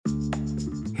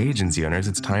Hey agency owners,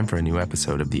 it's time for a new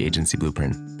episode of the Agency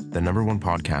Blueprint, the #1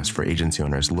 podcast for agency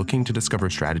owners looking to discover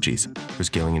strategies for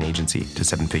scaling an agency to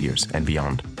 7 figures and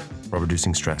beyond, while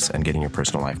reducing stress and getting your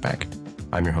personal life back.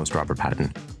 I'm your host, Robert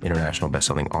Patton, international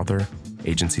bestselling author,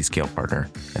 agency scale partner,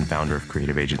 and founder of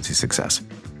Creative Agency Success.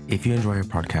 If you enjoy our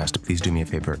podcast, please do me a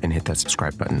favor and hit that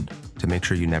subscribe button to make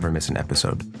sure you never miss an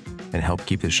episode and help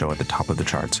keep this show at the top of the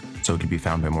charts so it can be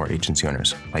found by more agency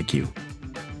owners like you.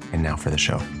 And now for the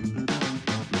show.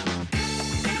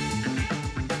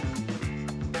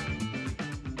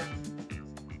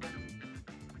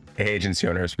 Hey agency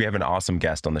owners, we have an awesome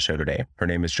guest on the show today. Her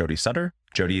name is Jody Sutter.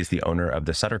 Jody is the owner of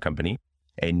the Sutter Company,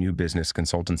 a new business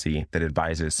consultancy that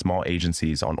advises small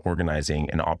agencies on organizing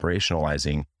and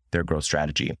operationalizing their growth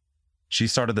strategy. She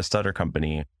started the Sutter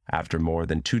Company after more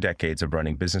than 2 decades of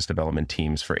running business development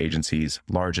teams for agencies,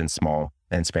 large and small,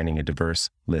 and spanning a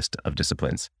diverse list of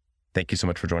disciplines. Thank you so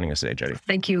much for joining us today, Jody.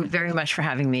 Thank you very much for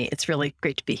having me. It's really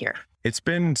great to be here. It's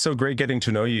been so great getting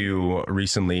to know you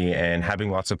recently and having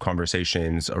lots of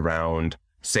conversations around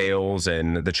sales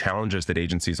and the challenges that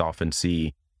agencies often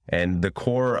see. And the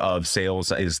core of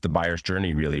sales is the buyer's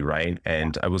journey, really, right?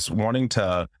 And I was wanting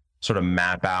to sort of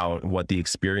map out what the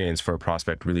experience for a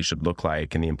prospect really should look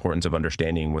like and the importance of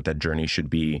understanding what that journey should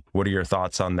be. What are your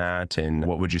thoughts on that? And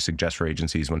what would you suggest for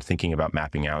agencies when thinking about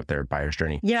mapping out their buyer's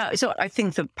journey? Yeah, so I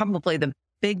think probably the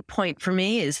big point for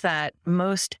me is that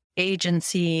most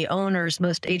agency owners,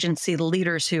 most agency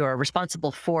leaders who are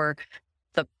responsible for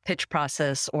the pitch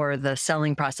process or the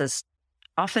selling process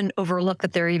often overlook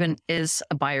that there even is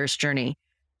a buyer's journey.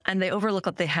 And they overlook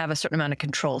that they have a certain amount of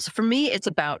control. So for me, it's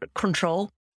about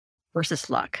control versus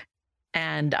luck.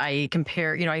 And I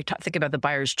compare, think about the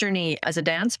buyer's journey as a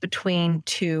dance between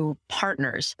 2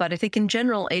 partners. But I think in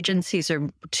general, agencies are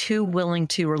too willing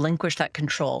to relinquish that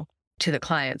control to the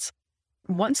clients.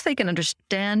 Once they can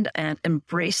understand and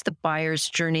embrace the buyer's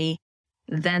journey,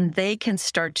 then they can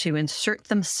start to insert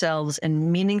themselves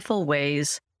in meaningful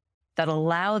ways that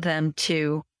allow them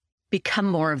to become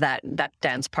more of that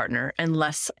dance partner and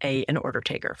less an order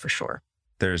taker, for sure.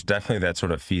 There's definitely that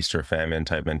sort of feast or famine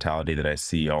type mentality that I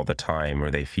see all the time,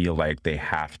 where they feel like they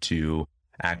have to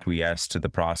acquiesce to the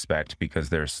prospect because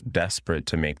they're desperate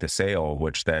to make the sale,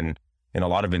 which then in a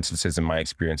lot of instances, in my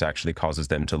experience, actually causes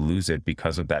them to lose it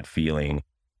because of that feeling.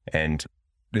 And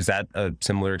is that a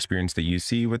similar experience that you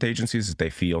see with agencies? That they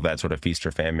feel that sort of feast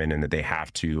or famine and that they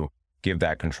have to give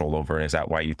that control over? And is that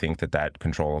why you think that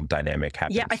control dynamic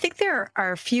happens? Yeah, I think there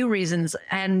are a few reasons.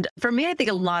 And for me, I think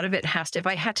a lot of it if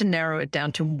I had to narrow it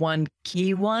down to one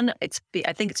key one,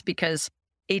 I think it's because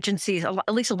agencies,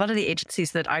 at least a lot of the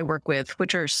agencies that I work with,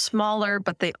 which are smaller,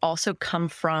 but they also come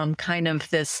from kind of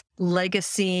this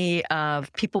legacy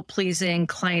of people pleasing,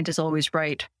 client is always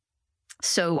right.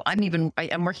 So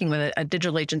I'm working with a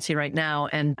digital agency right now,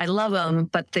 and I love them,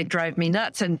 but they drive me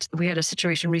nuts. And we had a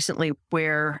situation recently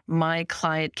where my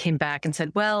client came back and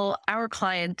said, well, our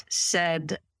client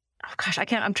said, oh gosh,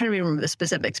 I'm trying to remember the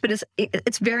specifics, but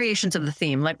it's variations of the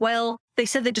theme. Like, well, they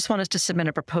said they just want us to submit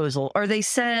a proposal, or they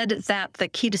said that the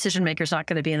key decision maker is not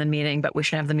going to be in the meeting, but we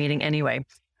should have the meeting anyway.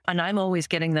 And I'm always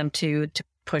getting them to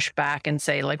push back and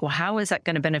say, like, well, how is that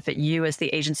going to benefit you as the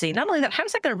agency? Not only that, how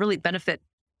is that going to really benefit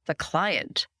the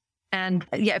client? And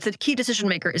yeah, if the key decision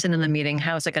maker isn't in the meeting,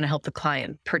 how is it going to help the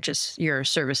client purchase your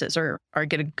services or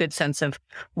get a good sense of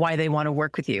why they want to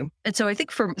work with you? And so I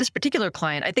think for this particular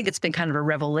client, I think it's been kind of a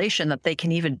revelation that they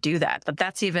can even do that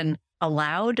that's even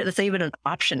allowed, that's even an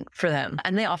option for them.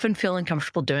 And they often feel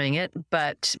uncomfortable doing it.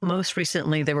 But most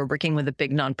recently, they were working with a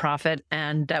big nonprofit.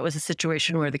 And that was a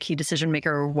situation where the key decision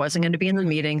maker wasn't going to be in the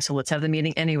meeting. So let's have the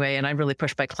meeting anyway. And I really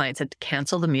pushed my clients to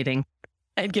cancel the meeting.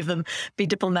 I'd be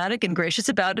diplomatic and gracious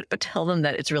about it, but tell them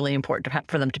that it's really important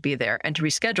for them to be there and to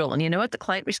reschedule. And you know what? The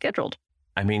client rescheduled.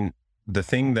 I mean, the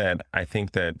thing that I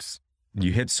think that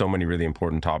you hit so many really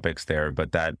important topics there,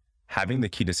 but that having the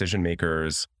key decision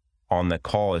makers on the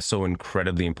call is so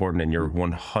incredibly important. And you're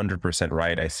 100%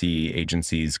 right. I see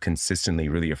agencies consistently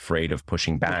really afraid of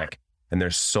pushing back. And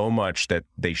there's so much that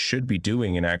they should be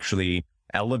doing and actually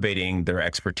elevating their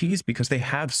expertise because they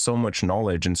have so much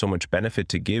knowledge and so much benefit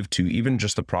to give to even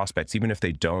just the prospects, even if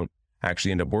they don't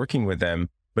actually end up working with them,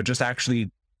 but just actually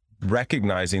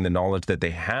recognizing the knowledge that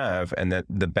they have and that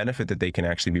the benefit that they can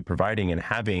actually be providing and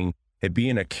having it be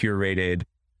in a curated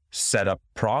setup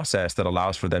process that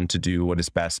allows for them to do what is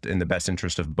best in the best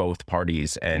interest of both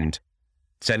parties. And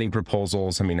sending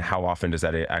proposals, I mean, how often does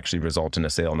that actually result in a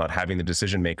sale? Not having the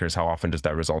decision makers, how often does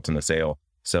that result in a sale?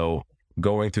 So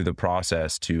going through the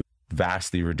process to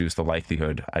vastly reduce the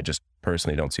likelihood, I just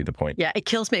personally don't see the point. Yeah, it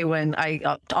kills me when I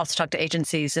also talk to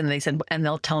agencies and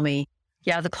they'll tell me,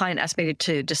 yeah, the client asked me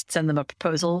to just send them a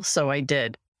proposal. So I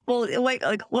did. Well, like,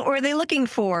 what were they looking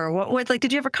for? Like,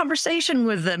 did you have a conversation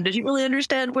with them? Did you really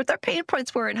understand what their pain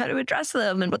points were and how to address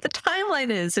them and what the timeline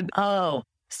is? And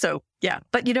so yeah.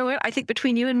 But you know what? I think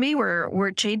between you and me,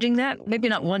 we're changing that. Maybe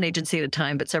not one agency at a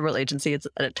time, but several agencies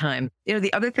at a time. You know,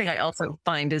 the other thing I also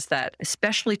find is that,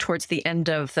 especially towards the end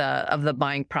of the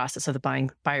buying process, of the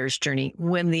buyer's journey,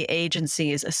 when the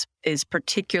agency is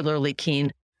particularly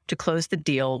keen to close the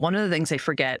deal, one of the things they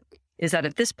forget is that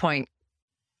at this point,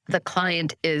 the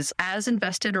client is as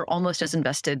invested or almost as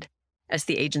invested as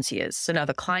the agency is. So now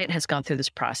the client has gone through this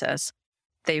process.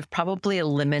 They've probably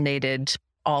eliminated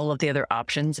all of the other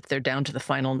options if they're down to the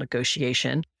final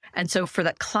negotiation. And so for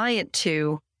that client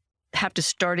to have to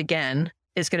start again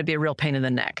is going to be a real pain in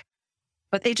the neck.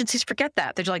 But agencies forget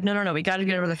that. They're like, no, we got to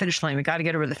get over the finish line. We got to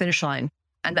get over the finish line.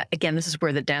 And that, again, this is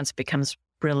where the dance becomes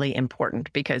really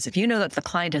important, because if you know that the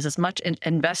client is as much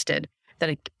invested, that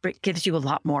it gives you a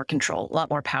lot more control, a lot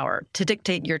more power to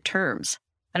dictate your terms.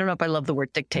 I don't know if I love the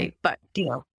word dictate, but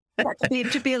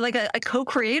to be like a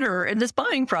co-creator in this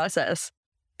buying process.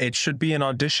 It should be an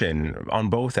audition on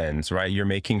both ends, right? You're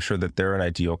making sure that they're an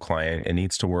ideal client. It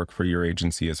needs to work for your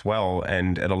agency as well.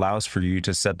 And it allows for you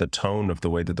to set the tone of the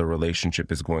way that the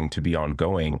relationship is going to be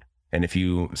ongoing. And if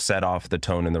you set off the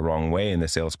tone in the wrong way in the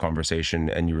sales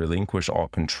conversation and you relinquish all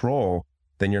control,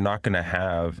 then you're not going to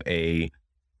have a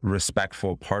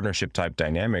respectful partnership type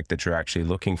dynamic that you're actually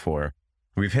looking for.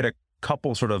 We've hit a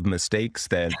couple sort of mistakes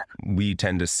that we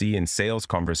tend to see in sales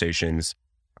conversations.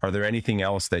 Are there anything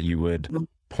else that you would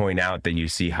point out that you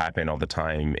see happen all the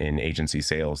time in agency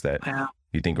sales that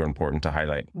you think are important to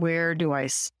highlight? Where do I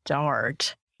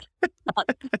start?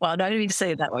 Well, no, I didn't mean to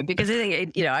say it that way, because I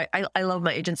think, I love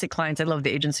my agency clients. I love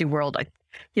the agency world.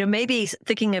 Maybe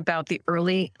thinking about the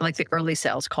early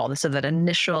sales call, so that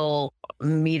initial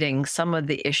meeting, some of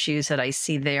the issues that I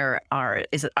see there are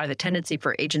the tendency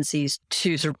for agencies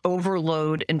to sort of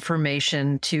overload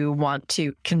information, to want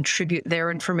to contribute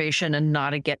their information and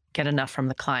not get enough from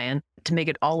the client, to make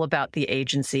it all about the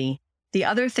agency. The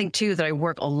other thing too that I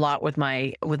work a lot with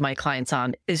my clients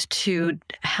on is to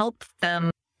help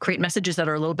them create messages that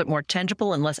are a little bit more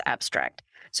tangible and less abstract.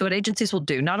 So what agencies will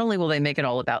do, not only will they make it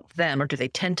all about them, or do they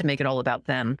tend to make it all about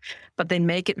them, but they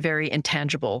make it very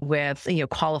intangible with,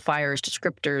 qualifiers,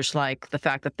 descriptors, like the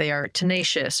fact that they are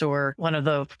tenacious, or one of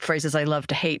the phrases I love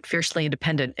to hate, fiercely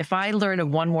independent. If I learn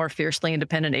of one more fiercely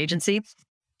independent agency,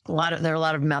 there are a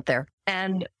lot of them out there.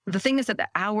 And the thing is that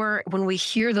when we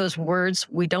hear those words,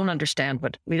 we don't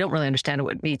really understand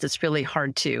what it means. It's really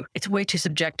hard it's way too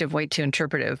subjective, way too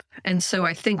interpretive. And so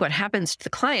I think what happens to the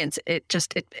clients,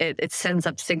 it sends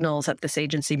up signals that this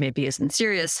agency maybe isn't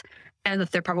serious, and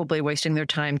that they're probably wasting their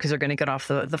time because they're going to get off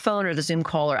the phone or the Zoom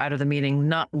call or out of the meeting,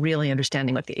 not really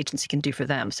understanding what the agency can do for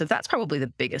them. So that's probably the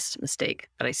biggest mistake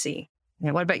that I see.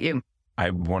 Yeah, what about you? I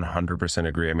 100%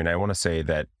 agree. I mean, I want to say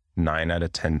that 9 out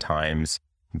of 10 times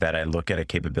that I look at a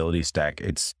capability stack,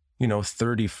 it's,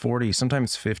 30, 40,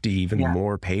 sometimes 50, even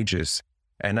more pages.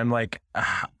 And I'm like,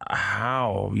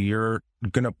 how? You're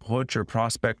going to put your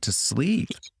prospect to sleep.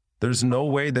 There's no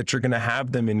way that you're going to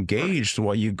have them engaged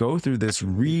while you go through this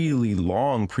really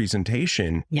long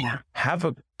presentation. Yeah. Have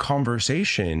a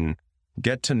conversation,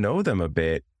 get to know them a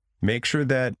bit, make sure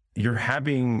that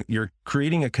you're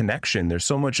creating a connection. There's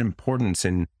so much importance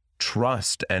in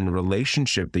trust and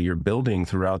relationship that you're building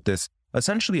throughout this.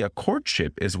 Essentially, a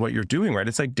courtship is what you're doing, right?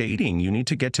 It's like dating. You need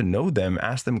to get to know them,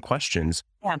 ask them questions.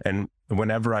 Yeah. And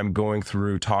whenever I'm going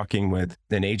through talking with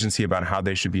an agency about how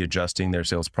they should be adjusting their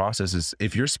sales processes,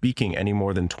 if you're speaking any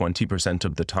more than 20%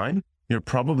 of the time, you're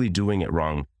probably doing it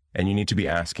wrong. And you need to be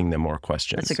asking them more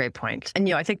questions. That's a great point. And,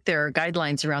 I think there are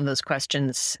guidelines around those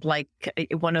questions. Like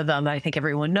one of them I think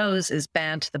everyone knows is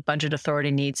BANT, the Budget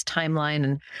Authority Needs Timeline.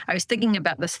 And I was thinking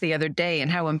about this the other day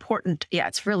and how important,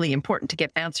 it's really important to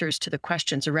get answers to the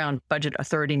questions around Budget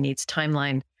Authority Needs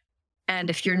Timeline. And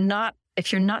if you're not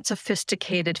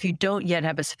sophisticated, if you don't yet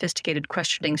have a sophisticated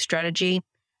questioning strategy,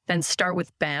 then start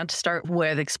with BANT, start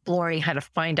with exploring how to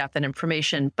find out that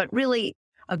information. But really,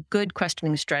 a good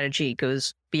questioning strategy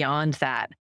goes beyond that.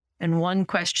 And one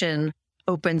question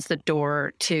opens the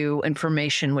door to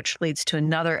information, which leads to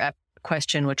another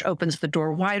question, which opens the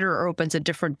door wider or opens a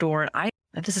different door. And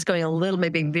this is going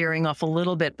maybe veering off a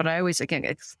little bit, but I always, again,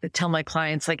 tell my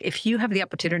clients, like, if you have the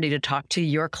opportunity to talk to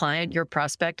your client, your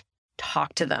prospect,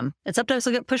 talk to them. And sometimes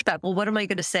they'll get pushback. Well, what am I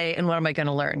going to say? And what am I going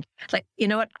to learn? Like, you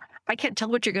know what? I can't tell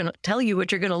you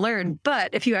what you're going to learn, but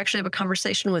if you actually have a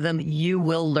conversation with them, you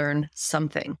will learn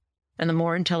something. And the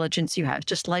more intelligence you have,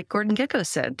 just like Gordon Gekko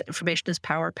said, information is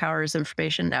power, power is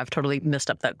information. I've totally messed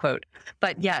up that quote.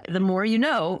 But yeah, the more you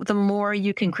know, the more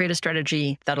you can create a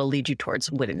strategy that'll lead you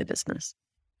towards winning the business.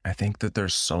 I think that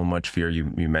there's so much fear. You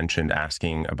mentioned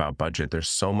asking about budget. There's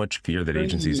so much fear that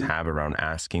agencies have around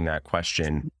asking that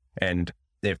question. And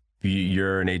if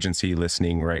you're an agency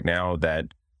listening right now that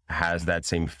has that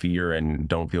same fear and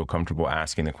don't feel comfortable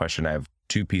asking the question, I have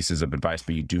two pieces of advice,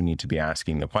 but you do need to be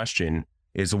asking the question.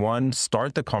 Is one,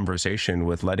 start the conversation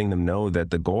with letting them know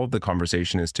that the goal of the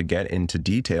conversation is to get into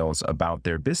details about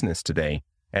their business today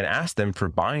and ask them for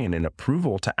buy-in and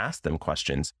approval to ask them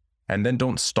questions. And then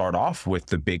don't start off with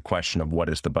the big question of what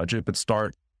is the budget, but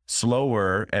start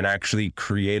slower and actually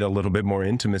create a little bit more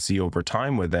intimacy over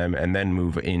time with them, and then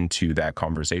move into that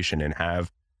conversation and have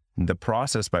the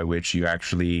process by which you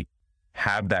actually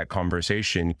have that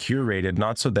conversation curated,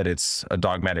 not so that it's a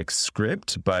dogmatic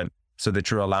script, but so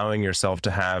that you're allowing yourself to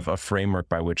have a framework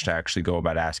by which to actually go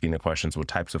about asking the questions, what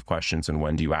types of questions and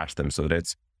when do you ask them, so that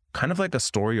it's kind of like a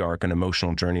story arc, an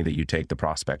emotional journey that you take the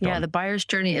prospect on. Yeah, the buyer's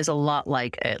journey is a lot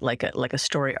like a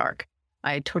story arc.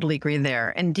 I totally agree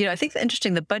there. And I think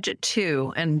the budget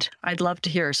too, and I'd love to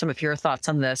hear some of your thoughts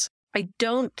on this. I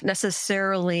don't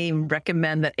necessarily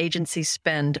recommend that agencies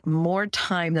spend more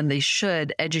time than they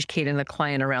should educating the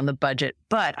client around the budget,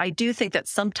 but I do think that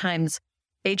sometimes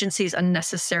agencies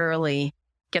unnecessarily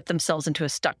get themselves into a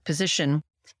stuck position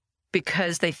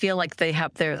because they feel like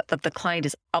that the client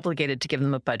is obligated to give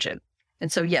them a budget.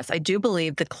 And so, yes, I do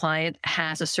believe the client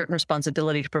has a certain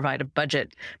responsibility to provide a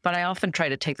budget, but I often try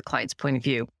to take the client's point of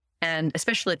view. And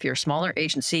especially if you're a smaller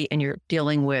agency and you're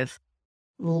dealing with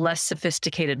less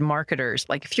sophisticated marketers,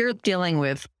 like if you're dealing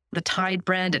with the Tide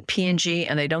brand at P&G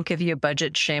and they don't give you a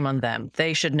budget, shame on them.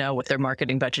 They should know what their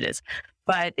marketing budget is.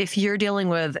 But if you're dealing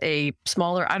with a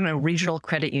smaller, regional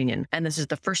credit union, and this is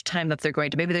the first time that they're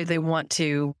going to, maybe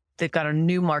they've got a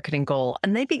new marketing goal,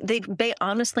 and they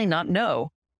honestly not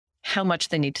know how much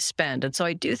they need to spend. And so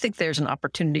I do think there's an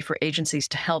opportunity for agencies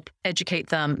to help educate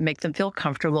them, make them feel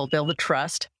comfortable, build the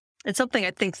trust. It's something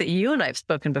I think that you and I have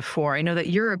spoken before. I know that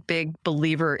you're a big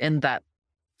believer in that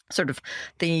sort of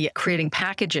the creating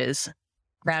packages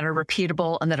that are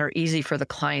repeatable and that are easy for the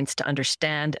clients to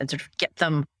understand and sort of get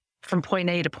them from point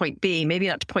A to point B, maybe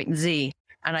not to point Z.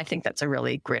 And I think that's a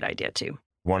really great idea too.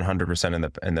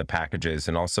 100% in the packages,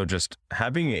 and also just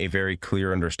having a very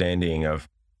clear understanding of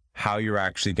how you're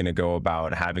actually going to go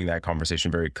about having that conversation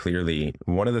very clearly.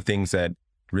 One of the things that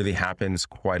really happens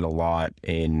quite a lot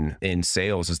in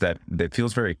sales is that it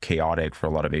feels very chaotic for a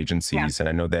lot of agencies. Yeah. And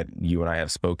I know that you and I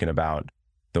have spoken about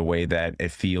the way that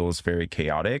it feels very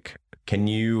chaotic. Can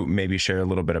you maybe share a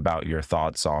little bit about your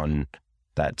thoughts on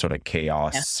that sort of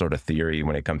chaos sort of theory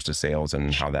when it comes to sales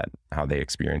and how they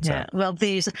experience that? Well,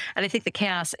 and I think the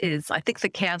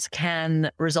chaos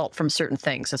can result from certain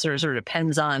things. It sort of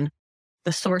depends on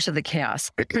the source of the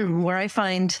chaos. Where I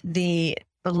find a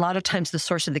lot of times the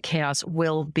source of the chaos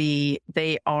will be,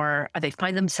 they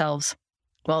find themselves,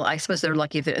 well, I suppose they're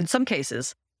lucky that in some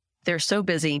cases they're so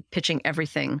busy pitching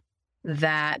everything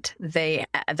that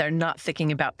they're not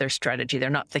thinking about their strategy. They're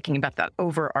not thinking about that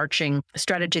overarching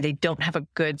strategy. They don't have a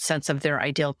good sense of their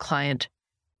ideal client.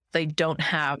 They don't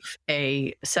have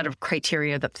a set of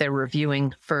criteria that they're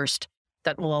reviewing first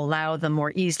that will allow them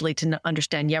more easily to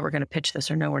understand, we're going to pitch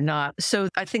this, or no, we're not. So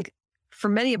I think for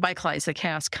many of my clients, the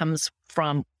chaos comes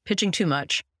from pitching too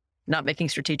much, not making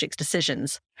strategic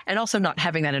decisions, and also not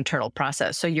having that internal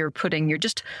process. So you're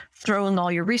just throwing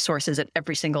all your resources at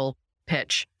every single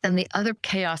pitch. And the other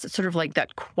chaos, it's sort of like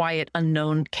that quiet,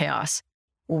 unknown chaos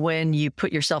when you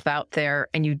put yourself out there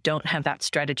and you don't have that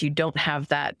strategy, you don't have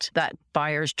that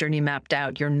buyer's journey mapped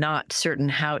out. You're not certain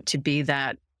how to be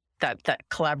that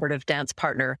collaborative dance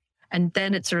partner. And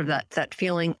then it's sort of that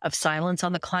feeling of silence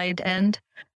on the client end.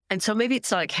 And so maybe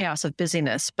it's not a chaos of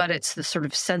busyness, but it's the sort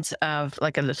of sense of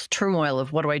this turmoil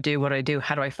of what do I do?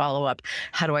 How do I follow up?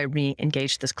 How do I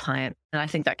re-engage this client? And I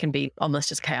think that can be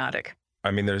almost as chaotic. I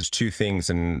mean, there's two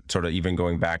things, and sort of even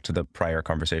going back to the prior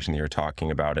conversation that you're talking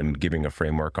about and giving a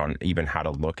framework on even how to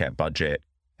look at budget.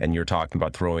 And you're talking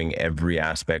about throwing every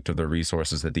aspect of the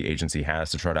resources that the agency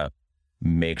has to try to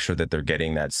make sure that they're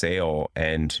getting that sale,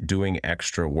 and doing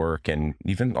extra work, and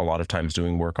even a lot of times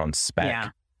doing work on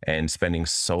spec and spending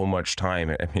so much time.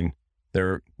 I mean,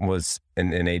 there was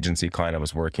an agency client I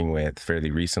was working with fairly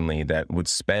recently that would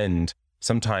spend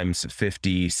sometimes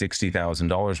 $50,000,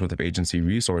 $60,000 worth of agency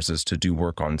resources to do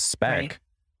work on spec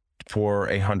for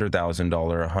a $100,000,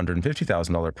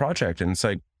 $150,000 project. And it's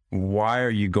like, why are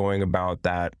you going about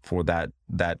that for that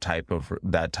type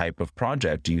of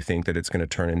project? Do you think that it's going to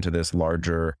turn into this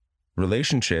larger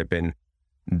relationship? And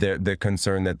the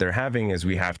concern that they're having is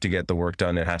we have to get the work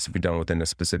done. It has to be done within a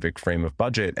specific frame of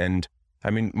budget. And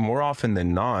I mean, more often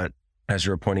than not, as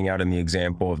you're pointing out in the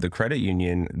example of the credit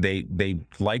union, they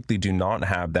likely do not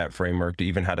have that framework to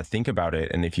even how to think about it.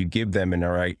 And if you give them and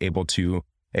are able to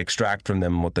extract from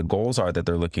them what the goals are that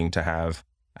they're looking to have,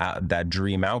 that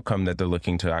dream outcome that they're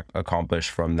looking to accomplish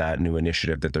from that new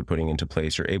initiative that they're putting into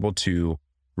place, you're able to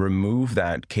remove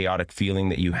that chaotic feeling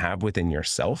that you have within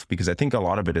yourself, because I think a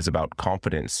lot of it is about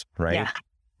confidence, right? Yeah.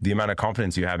 The amount of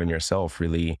confidence you have in yourself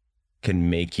really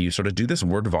can make you sort of do this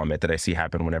word vomit that I see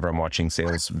happen whenever I'm watching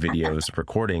sales videos,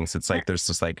 recordings. It's like, there's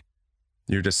just like,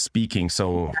 you're just speaking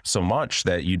so much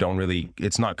that you don't really,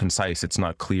 it's not concise, it's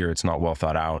not clear, it's not well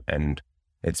thought out. And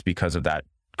it's because of that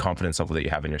confidence level that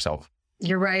you have in yourself.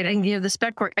 You're right. And the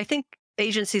spec work, I think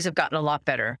agencies have gotten a lot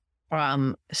better.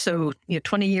 So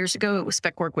 20 years ago, it was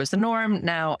spec work was the norm.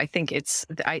 Now I think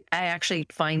I actually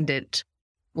find it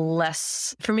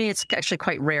less, for me, it's actually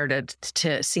quite rare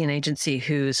to see an agency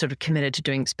who's sort of committed to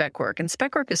doing spec work. And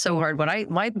spec work is so hard.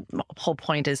 My whole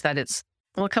point is that it's,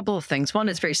 well, a couple of things. One,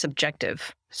 it's very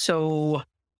subjective. So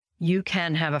you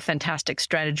can have a fantastic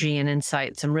strategy and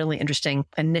insight, some really interesting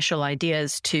initial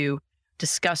ideas to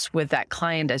discuss with that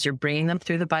client as you're bringing them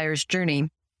through the buyer's journey,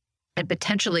 and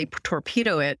potentially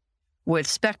torpedo it with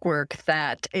spec work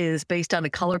that is based on a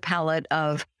color palette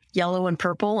of yellow and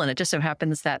purple. And it just so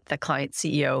happens that the client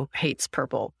CEO hates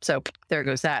purple. So there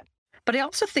goes that. But I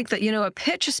also think that, a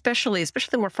pitch, especially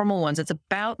the more formal ones, it's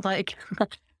about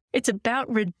it's about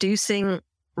reducing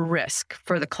risk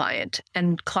for the client.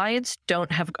 And clients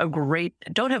don't have great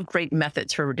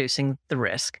methods for reducing the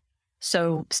risk.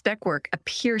 So spec work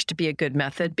appears to be a good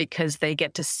method because they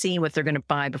get to see what they're going to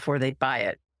buy before they buy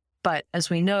it. But as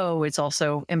we know, it's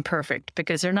also imperfect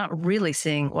because they're not really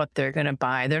seeing what they're going to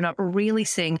buy. They're not really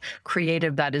seeing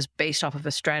creative that is based off of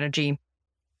a strategy.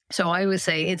 So I would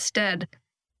say instead,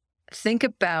 think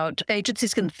about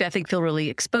agencies can, I think, feel really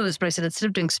exposed. But I said, instead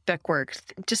of doing spec work,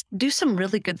 just do some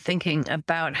really good thinking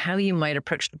about how you might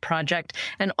approach the project,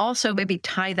 and also maybe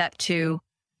tie that to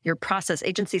your process.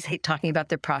 Agencies hate talking about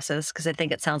their process because I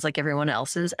think it sounds like everyone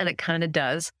else's, and it kind of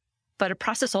does. But a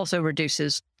process also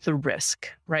reduces the risk,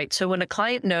 right? So when a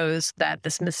client knows that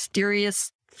this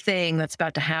mysterious thing that's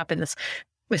about to happen, this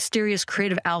mysterious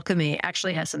creative alchemy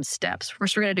actually has some steps.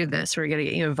 First, we're going to do this. We're going to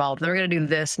get you involved. Then we're going to do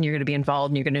this, and you're going to be involved,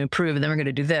 and you're going to improve, and then we're going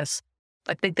to do this.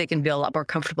 I think they can feel a lot more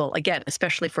comfortable, again,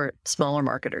 especially for smaller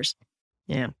marketers.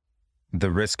 Yeah.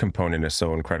 The risk component is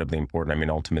so incredibly important. I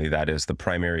mean, ultimately, that is the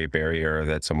primary barrier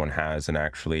that someone has in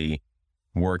actually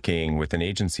working with an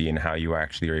agency, and how you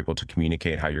actually are able to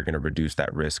communicate how you're going to reduce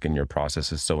that risk in your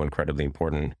process is so incredibly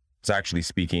important. I was actually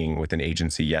speaking with an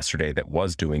agency yesterday that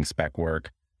was doing spec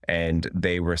work, and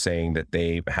they were saying that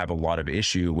they have a lot of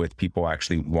issue with people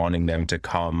actually wanting them to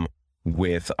come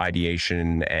with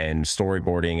ideation and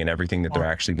storyboarding and everything that they're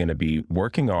actually going to be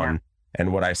working on. Yeah.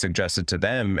 And what I suggested to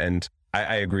them, and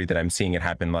I agree that I'm seeing it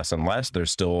happen less and less.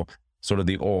 There's still sort of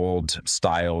the old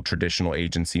style traditional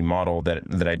agency model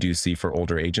that I do see for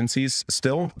older agencies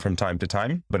still from time to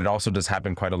time, but it also does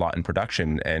happen quite a lot in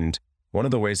production. And one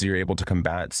of the ways that you're able to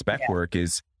combat spec work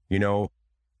is,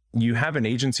 you have an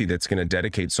agency that's going to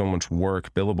dedicate so much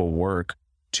work, billable work,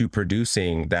 to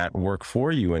producing that work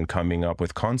for you and coming up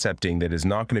with concepting that is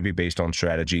not going to be based on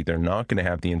strategy. They're not going to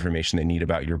have the information they need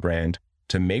about your brand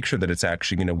to make sure that it's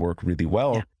actually going to work really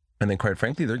well. Yeah. And then quite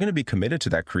frankly, they're going to be committed to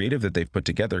that creative that they've put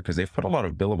together because they've put a lot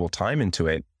of billable time into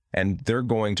it, and they're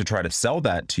going to try to sell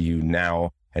that to you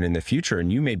now and in the future.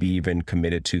 And you may be even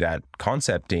committed to that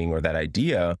concepting or that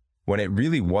idea when it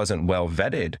really wasn't well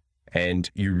vetted. And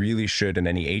you really should, in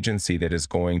any agency that is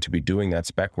going to be doing that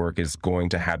spec work, is going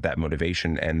to have that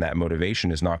motivation, and that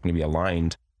motivation is not going to be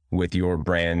aligned with your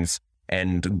brand's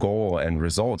end goal and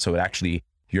result. So it actually,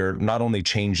 you're not only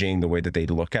changing the way that they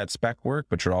look at spec work,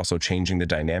 but you're also changing the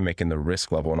dynamic and the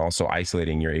risk level, and also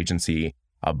isolating your agency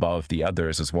above the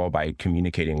others as well by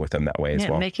communicating with them that way as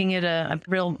well. Making it a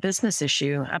real business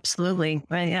issue. Absolutely.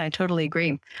 I totally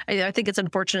agree. I think it's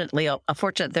unfortunate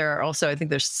there are also, I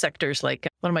think there's sectors like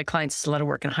one of my clients does a lot of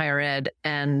work in higher ed,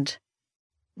 and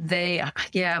they,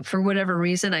 for whatever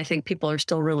reason, I think people are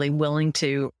still really willing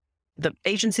to, the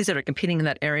agencies that are competing in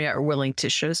that area are willing to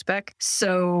show spec.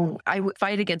 So I would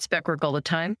fight against spec work all the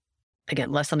time.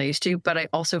 Again, less than I used to, but I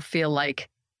also feel like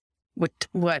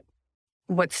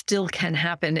what still can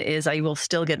happen is I will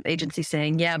still get an agency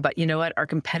saying, yeah, but you know what? Our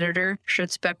competitor showed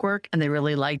spec work and they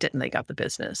really liked it and they got the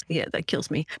business. Yeah, that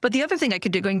kills me. But the other thing I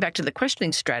could do, going back to the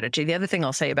questioning strategy, the other thing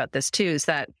I'll say about this too is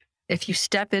that if you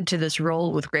step into this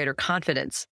role with greater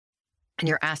confidence and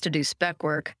you're asked to do spec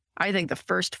work, I think the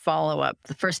first follow-up,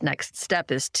 the first next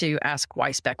step is to ask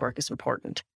why spec work is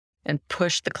important and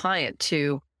push the client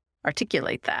to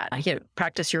articulate that.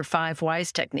 Practice your 5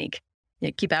 whys technique.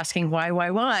 Keep asking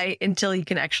why until you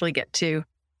can actually get to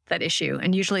that issue.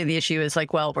 And usually the issue is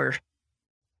like, well,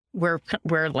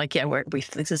 we're like, we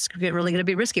think this is really going to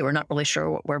be risky. We're not really sure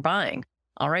what we're buying.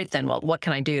 All right, then, well, what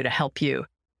can I do to help you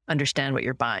understand what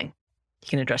you're buying? You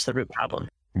can address the root problem.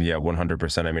 Yeah,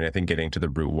 100%. I mean, I think getting to the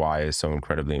root why is so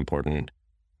incredibly important.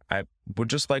 I would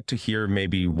just like to hear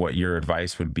maybe what your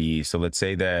advice would be. So let's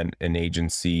say that an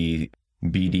agency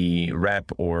BD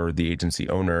rep or the agency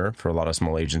owner, for a lot of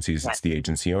small agencies, it's the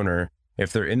agency owner.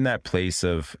 If they're in that place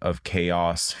of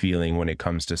chaos feeling when it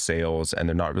comes to sales and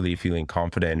they're not really feeling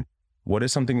confident, what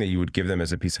is something that you would give them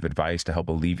as a piece of advice to help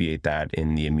alleviate that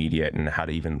in the immediate, and how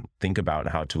to even think about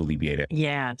how to alleviate it?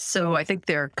 Yeah. So I think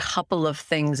there are a couple of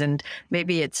things, and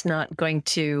maybe it's not going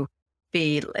to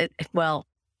be, well,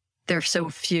 there's so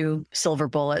few silver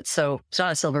bullets, so it's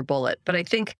not a silver bullet. But I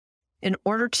think I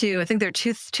think there are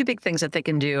two big things that they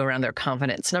can do around their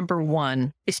confidence. Number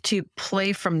one is to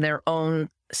play from their own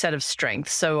set of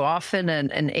strengths. So often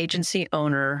an agency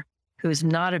owner who's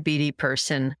not a BD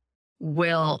person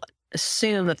will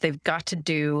assume that they've got to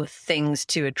do things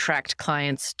to attract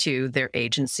clients to their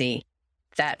agency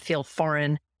that feel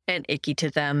foreign and icky to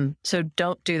them. So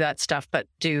don't do that stuff, but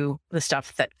do the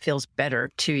stuff that feels better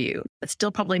to you. It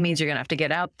still probably means you're going to have to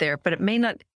get out there, but it may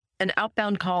not, an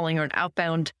outbound calling or an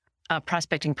outbound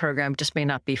prospecting program just may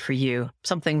not be for you.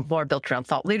 Something more built around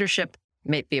thought leadership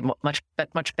may be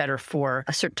much better for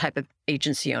a certain type of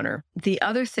agency owner. The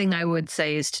other thing I would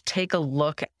say is to take a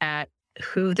look at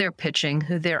who they're pitching,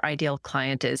 who their ideal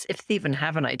client is, if they even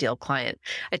have an ideal client.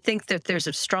 I think that there's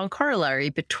a strong corollary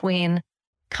between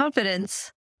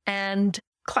confidence and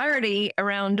clarity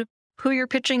around who you're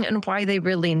pitching and why they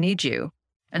really need you.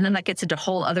 And then that gets into a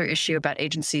whole other issue about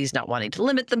agencies not wanting to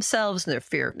limit themselves and their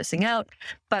fear of missing out.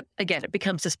 But again, it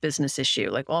becomes this business issue.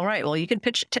 Like, all right, well, you can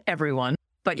pitch it to everyone,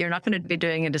 but you're not going to be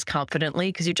doing it as confidently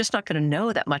because you're just not going to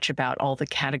know that much about all the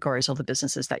categories, all the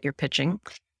businesses that you're pitching.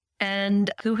 And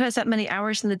who has that many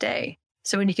hours in the day?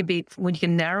 So when you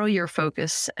can narrow your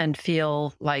focus and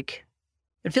feel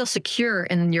secure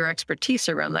in your expertise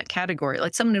around that category,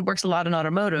 like someone who works a lot in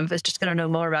automotive is just going to know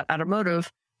more about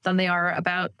automotive than they are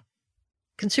about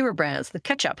consumer brands, the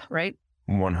ketchup, right?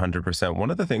 100%.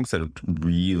 One of the things that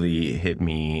really hit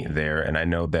me there, and I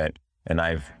know that, and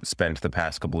I've spent the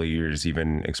past couple of years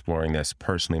even exploring this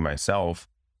personally myself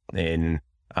in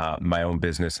my own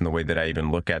business and the way that I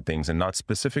even look at things, and not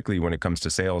specifically when it comes to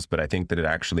sales, but I think that it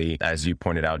actually, as you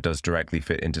pointed out, does directly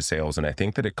fit into sales. And I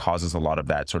think that it causes a lot of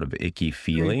that sort of icky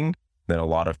feeling that a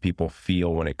lot of people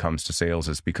feel when it comes to sales,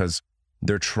 is because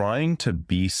they're trying to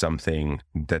be something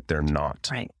that they're not.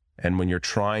 Right. And when you're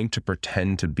trying to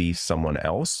pretend to be someone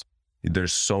else,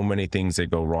 there's so many things that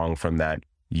go wrong from that.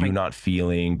 You not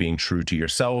being true to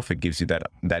yourself. It gives you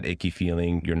that icky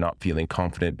feeling. You're not feeling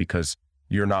confident because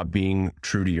you're not being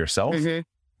true to yourself.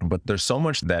 Mm-hmm. But there's so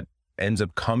much that ends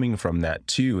up coming from that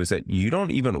too, is that you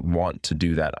don't even want to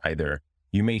do that either.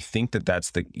 You may think that that's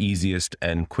the easiest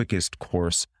and quickest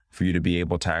course for you to be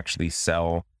able to actually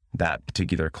sell that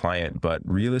particular client. But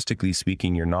realistically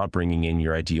speaking, you're not bringing in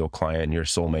your ideal client, your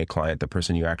soulmate client, the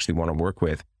person you actually want to work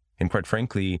with. And quite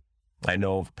frankly, I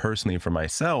know personally for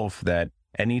myself that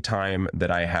anytime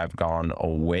that I have gone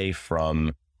away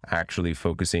from actually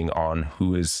focusing on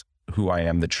who I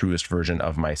am, the truest version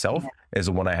of myself, is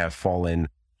when I have fallen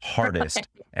hardest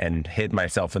and hit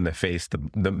myself in the face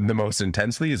the most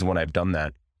intensely, is when I've done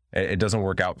that. It doesn't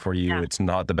work out for you. Yeah. It's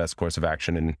not the best course of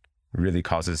action, and really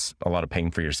causes a lot of pain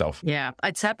for yourself. Yeah,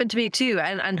 it's happened to me too.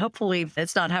 And hopefully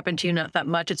it's not happened to you not that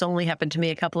much. It's only happened to me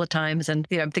a couple of times. And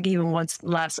I'm thinking even once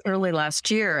early last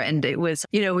year. And it was,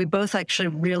 we both actually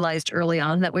realized early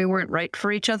on that we weren't right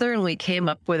for each other. And we came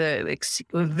up with a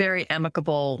very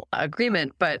amicable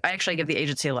agreement. But I actually give the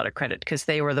agency a lot of credit because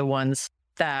they were the ones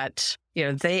that,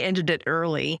 they ended it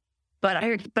early. But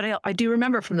I do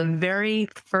remember from the very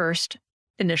first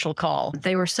initial call,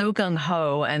 they were so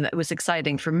gung-ho, and it was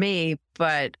exciting for me,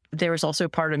 but there was also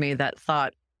part of me that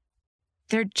thought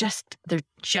they're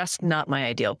just not my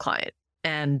ideal client.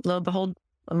 And lo and behold,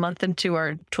 a month into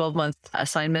our 12-month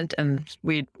assignment, and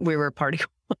we were parting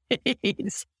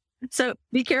ways. So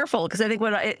be careful, because I think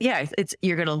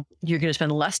you're gonna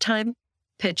spend less time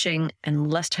pitching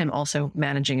and less time also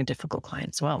managing a difficult client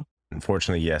as well.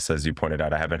 Unfortunately, yes, as you pointed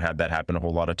out, I haven't had that happen a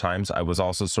whole lot of times. I was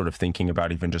also sort of thinking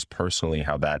about even just personally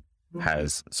how that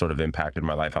has sort of impacted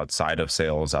my life outside of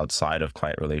sales, outside of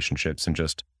client relationships, and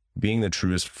just being the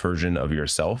truest version of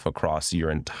yourself across your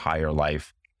entire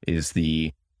life is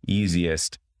the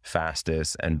easiest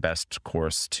fastest, and best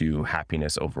course to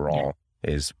happiness overall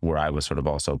is where I was sort of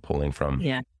also pulling from.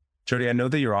 Yeah. Jody, I know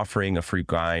that you're offering a free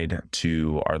guide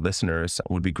to our listeners.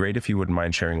 It would be great if you wouldn't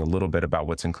mind sharing a little bit about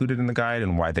what's included in the guide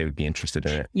and why they would be interested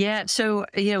in it. Yeah. So,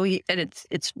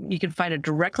 it's you can find it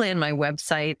directly on my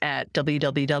website at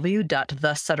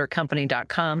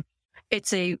www.thesuttercompany.com.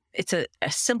 It's a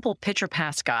simple pitch or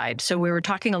pass guide. So we were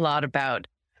talking a lot about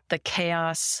the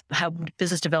chaos, how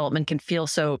business development can feel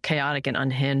so chaotic and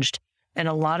unhinged. And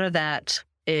a lot of that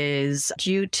is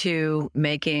due to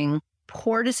making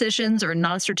poor decisions or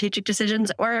non-strategic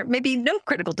decisions, or maybe no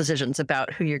critical decisions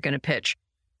about who you're going to pitch.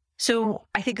 So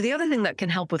I think the other thing that can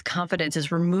help with confidence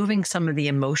is removing some of the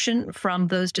emotion from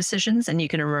those decisions. And you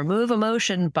can remove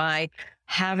emotion by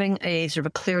having a sort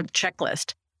of a clear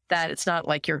checklist that it's not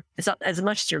as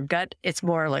much as your gut, it's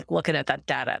more like looking at that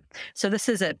data. So this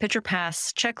is a pitch or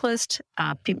pass checklist.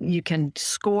 You can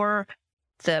score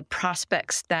the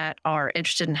prospects that are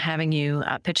interested in having you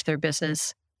pitch their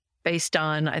business based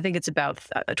on, I think it's about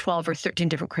 12 or 13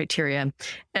 different criteria.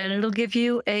 And it'll give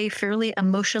you a fairly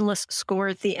emotionless score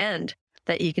at the end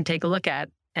that you can take a look at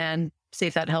and see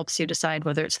if that helps you decide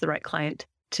whether it's the right client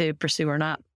to pursue or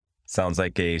not. Sounds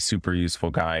like a super useful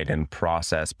guide and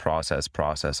process,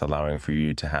 allowing for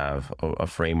you to have a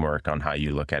framework on how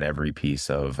you look at every piece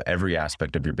of every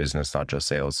aspect of your business, not just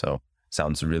sales. So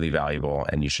sounds really valuable,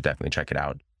 and you should definitely check it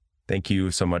out. Thank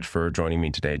you so much for joining me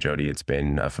today, Jody. It's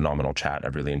been a phenomenal chat.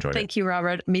 I've really enjoyed it. Thank you,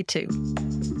 Robert. Me too.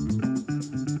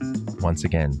 Once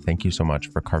again, thank you so much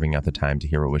for carving out the time to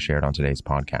hear what was shared on today's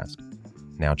podcast.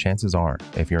 Now, chances are,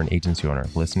 if you're an agency owner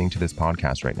listening to this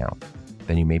podcast right now,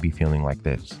 then you may be feeling like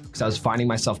this. Because I was finding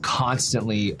myself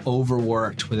constantly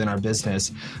overworked within our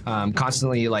business,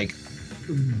 constantly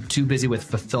too busy with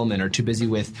fulfillment or too busy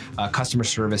with customer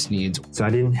service needs. So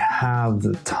I didn't have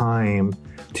the time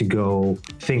to go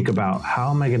think about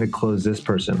how am I going to close this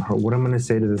person, or what I'm going to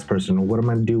say to this person, or what am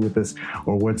I going to do with this,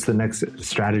 or what's the next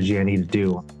strategy I need to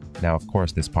do. Now, of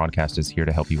course, this podcast is here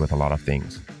to help you with a lot of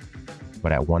things,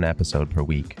 but at one episode per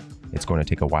week, it's going to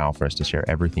take a while for us to share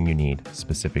everything you need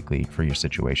specifically for your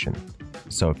situation.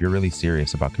 So if you're really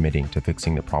serious about committing to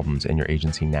fixing the problems in your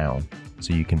agency now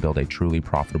so you can build a truly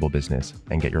profitable business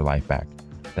and get your life back,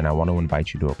 then I want to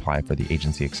invite you to apply for the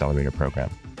Agency Accelerator program.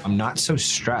 I'm not so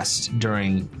stressed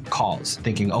during calls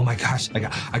thinking, oh my gosh,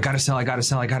 I gotta sell,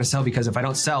 because if I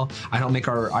don't sell, I don't make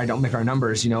our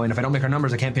numbers, and if I don't make our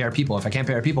numbers, I can't pay our people. If I can't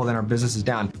pay our people, then our business is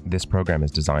down. This program is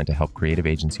designed to help creative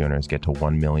agency owners get to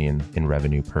 $1 million in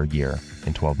revenue per year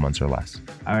in 12 months or less.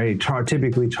 I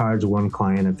typically charge one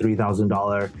client a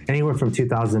 $3,000, anywhere from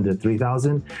 $2,000 to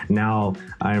 $3,000. Now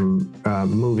I'm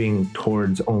moving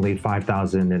towards only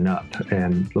 $5,000 and up.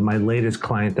 And my latest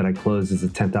client that I closed is a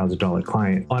 $10,000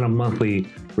 client on a monthly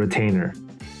retainer.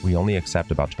 We only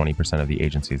accept about 20% of the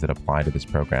agencies that apply to this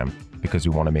program because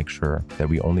we want to make sure that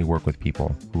we only work with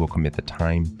people who will commit the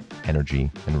time, energy,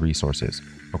 and resources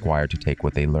required to take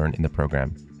what they learn in the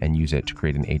program and use it to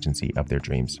create an agency of their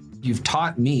dreams. You've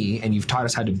taught me and you've taught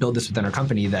us how to build this within our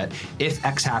company that if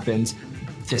X happens,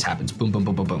 this happens, boom, boom,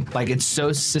 boom, boom, boom. It's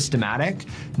so systematic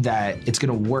that it's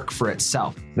going to work for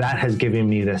itself. That has given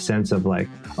me the sense of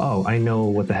oh, I know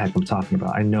what the heck I'm talking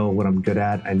about. I know what I'm good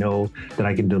at. I know that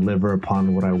I can deliver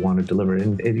upon what I want to deliver.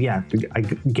 And I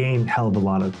gained hell of a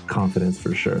lot of confidence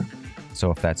for sure. So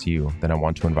if that's you, then I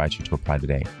want to invite you to apply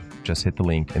today. Just hit the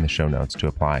link in the show notes to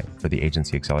apply for the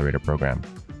Agency Accelerator program,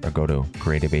 or go to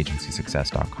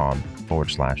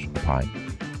creativeagencysuccess.com/apply.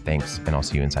 Thanks, and I'll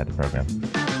see you inside the program.